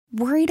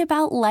Worried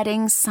about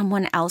letting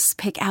someone else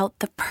pick out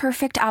the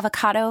perfect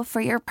avocado for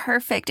your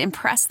perfect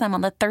impress them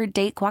on the third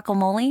date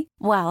guacamole?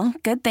 Well,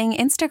 good thing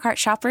Instacart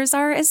shoppers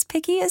are as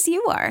picky as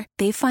you are.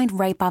 They find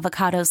ripe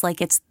avocados like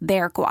it's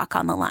their guac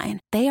on the line.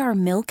 They are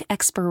milk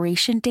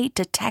expiration date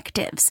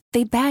detectives.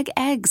 They bag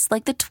eggs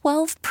like the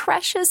 12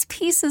 precious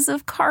pieces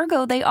of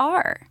cargo they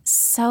are.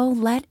 So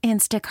let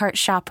Instacart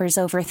shoppers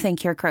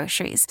overthink your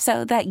groceries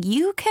so that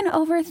you can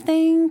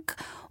overthink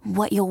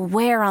what you'll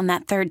wear on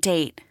that third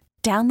date.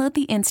 Download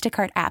the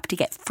Instacart app to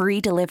get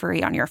free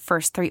delivery on your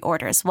first 3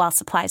 orders while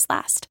supplies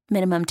last.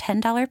 Minimum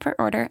 $10 per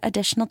order.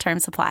 Additional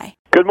terms apply.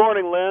 Good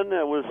morning, Len.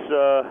 It was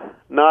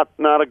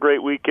not a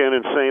great weekend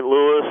in St.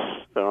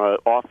 Louis.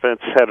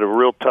 Offense had a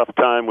real tough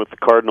time with the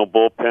Cardinal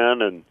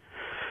bullpen, and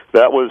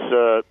that was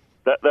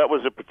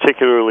a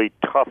particularly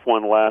tough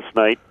one last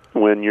night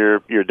when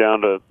you're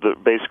down to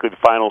basically the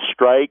final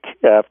strike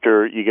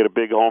after you get a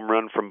big home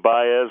run from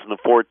Baez in the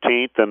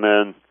 14th, and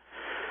then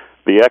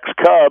the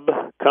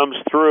ex-Cub comes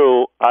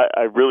through.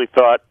 I really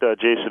thought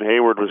Jason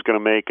Hayward was going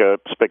to make a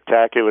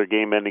spectacular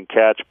game-ending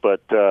catch,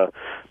 but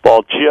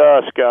ball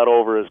just got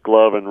over his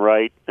glove and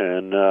right,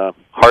 and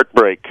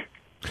heartbreak.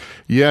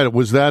 Yeah,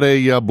 was that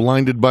a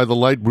blinded by the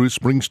light Bruce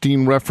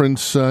Springsteen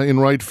reference in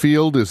right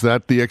field? Is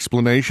that the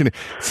explanation? It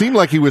seemed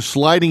like he was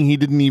sliding. He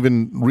didn't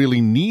even really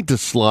need to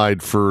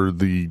slide for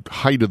the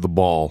height of the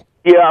ball.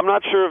 Yeah, I'm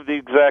not sure of the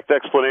exact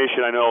explanation.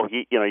 I know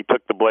he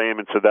took the blame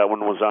and said that one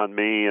was on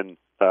me, and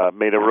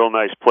made a real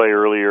nice play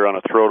earlier on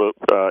a throw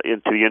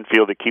into the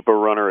infield to keep a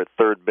runner at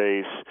third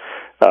base.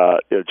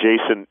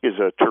 Jason is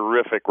a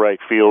terrific right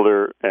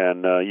fielder,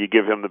 and you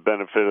give him the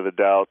benefit of the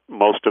doubt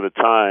most of the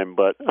time.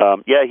 But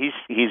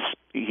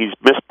he's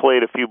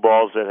misplayed a few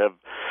balls that have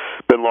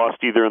been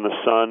lost either in the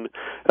sun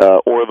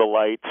or the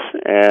lights,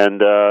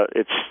 and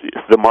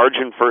it's the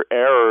margin for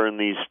error in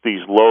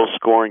these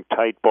low-scoring,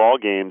 tight ball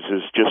games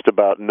is just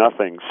about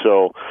nothing.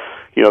 So,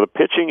 the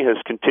pitching has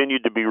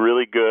continued to be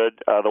really good.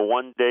 The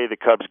one day the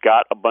Cubs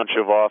got a bunch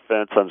of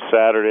offense on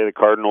Saturday, the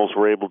Cardinals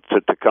were able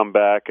to come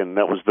back, and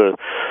that was the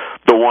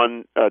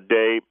one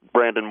day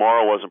Brandon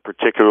Morrow wasn't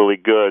particularly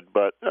good.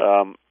 But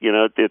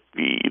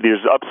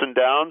there's ups and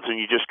downs, and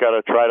you just got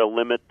to try to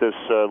limit this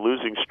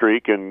losing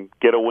streak and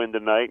get a win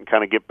tonight and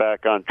kind of get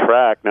back on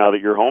track now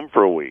that you're home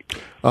for a week.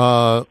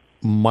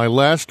 My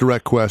last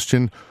direct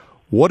question.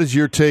 What is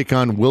your take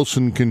on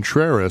Wilson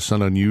Contreras,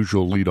 an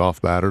unusual leadoff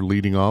batter,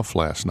 leading off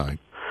last night?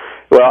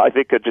 Well, I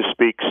think it just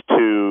speaks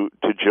to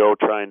Joe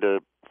trying to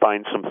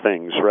find some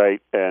things,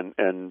 right? And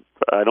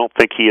I don't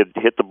think he had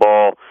hit the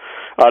ball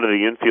out of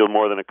the infield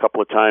more than a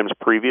couple of times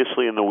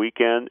previously in the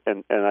weekend.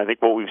 And I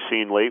think what we've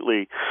seen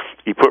lately,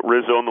 he put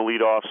Rizzo in the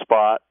leadoff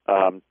spot,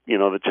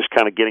 that just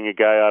kind of getting a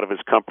guy out of his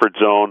comfort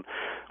zone.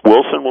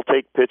 Wilson will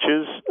take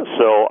pitches,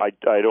 so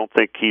I don't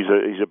think he's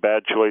a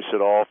bad choice at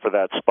all for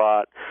that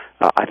spot.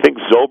 I think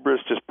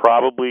Zobrist is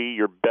probably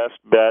your best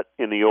bet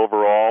in the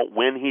overall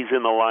when he's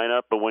in the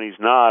lineup, but when he's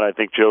not, I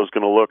think Joe's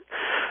going to look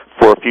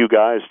for a few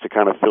guys to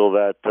kind of fill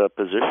that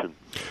position.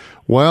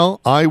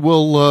 Well, I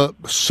will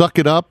suck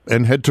it up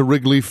and head to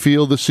Wrigley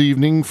Field this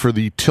evening for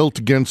the tilt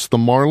against the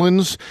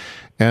Marlins,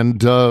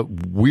 and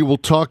we will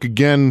talk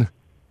again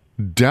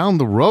down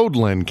the road,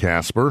 Len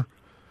Kasper.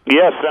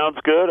 Yeah, sounds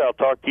good. I'll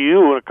talk to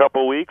you in a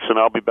couple of weeks, and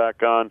I'll be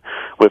back on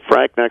with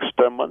Frank next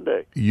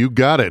Monday. You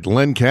got it.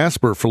 Len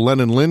Kasper for Len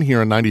and Lynn here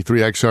on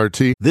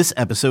 93XRT. This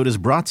episode is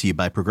brought to you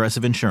by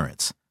Progressive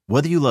Insurance.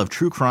 Whether you love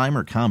true crime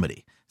or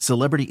comedy,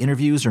 celebrity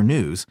interviews or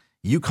news,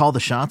 you call the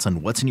shots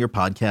on what's in your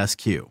podcast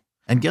queue.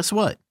 And guess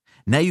what?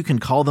 Now you can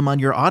call them on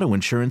your auto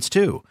insurance,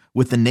 too,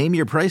 with the Name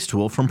Your Price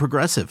tool from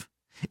Progressive.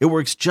 It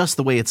works just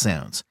the way it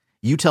sounds.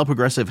 You tell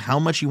Progressive how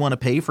much you want to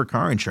pay for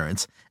car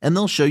insurance, and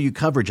they'll show you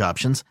coverage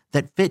options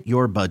that fit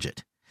your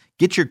budget.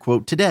 Get your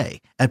quote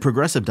today at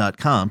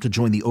Progressive.com to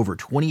join the over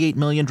 28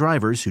 million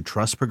drivers who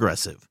trust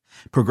Progressive.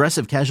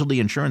 Progressive Casualty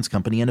Insurance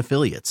Company and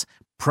Affiliates.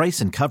 Price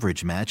and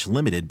coverage match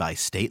limited by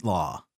state law.